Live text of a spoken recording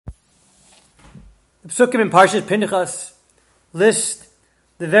The Psukim in Parshas Pinchas list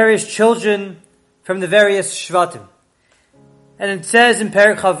the various children from the various Shvatim. And it says in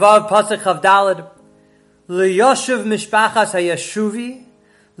Perek Chavav, Pasuk Chavdalad, L'Yoshev Mishpachas HaYashuvi,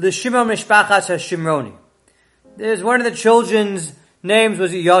 L'Shimon Mishpachas HaShimroni. There's one of the children's names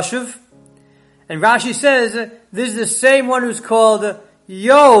was Yoshev. And Rashi says, this is the same one who's called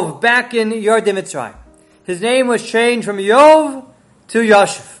Yov back in Yordei Mitzrayim. His name was changed from Yov to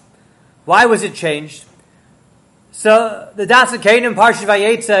Yoshev. Why was it changed? So the Das HaKenim, Parshas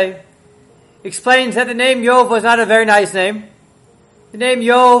Vayetze, explains that the name Yov was not a very nice name. The name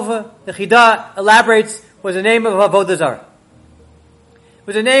Yov, the Chidah elaborates, was the name of Avodah Zarah. It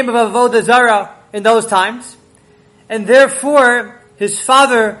was the name of Avodah Zarah in those times. And therefore, his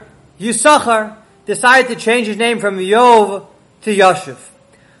father, Yisachar, decided to change his name from Yov to Yoshev.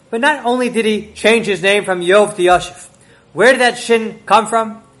 But not only did he change his name from Yov to Yoshev, where did that shin come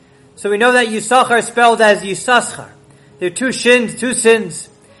from? So we know that Yisachar is spelled as Yisaschar. There are two shins, two sins.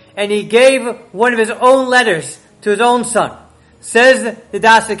 And he gave one of his own letters to his own son. Says the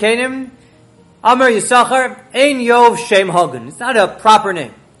Das HaKenim, Amar Yisachar, Ein Yov Shem Hogan. It's not a proper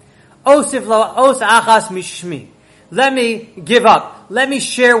name. Osif lo os achas mishmi. Let me give up. Let me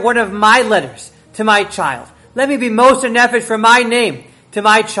share one of my letters to my child. Let me be most an effort for my name to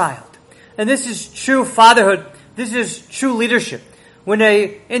my child. And this is true fatherhood. This is true leadership. When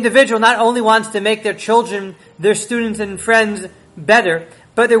an individual not only wants to make their children, their students and friends better,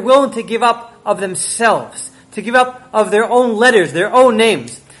 but they're willing to give up of themselves, to give up of their own letters, their own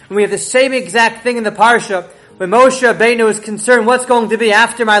names. And we have the same exact thing in the parsha when Moshe Rabbeinu is concerned, what's going to be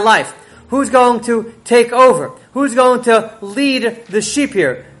after my life? Who's going to take over? Who's going to lead the sheep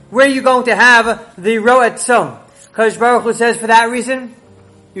here? Where are you going to have the Ro'et Tzom? Kadosh Baruch Hu says, for that reason,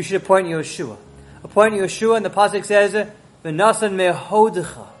 you should appoint Yeshua. Appoint Yeshua, and the pasuk says, V'nasan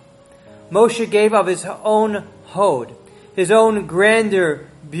mehodcha. Moshe gave of his own hod, his own grandeur,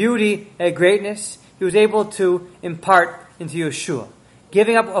 beauty, and greatness. He was able to impart into Yeshua.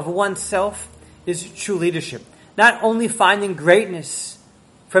 Giving up of oneself is true leadership. Not only finding greatness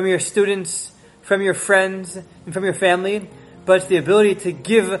from your students, from your friends, and from your family, but it's the ability to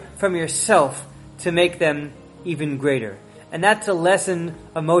give from yourself to make them even greater. And that's a lesson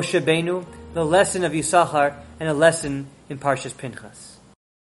of Moshe Rabbeinu, the lesson of Yisachar, and a lesson in Parshas Pinchas.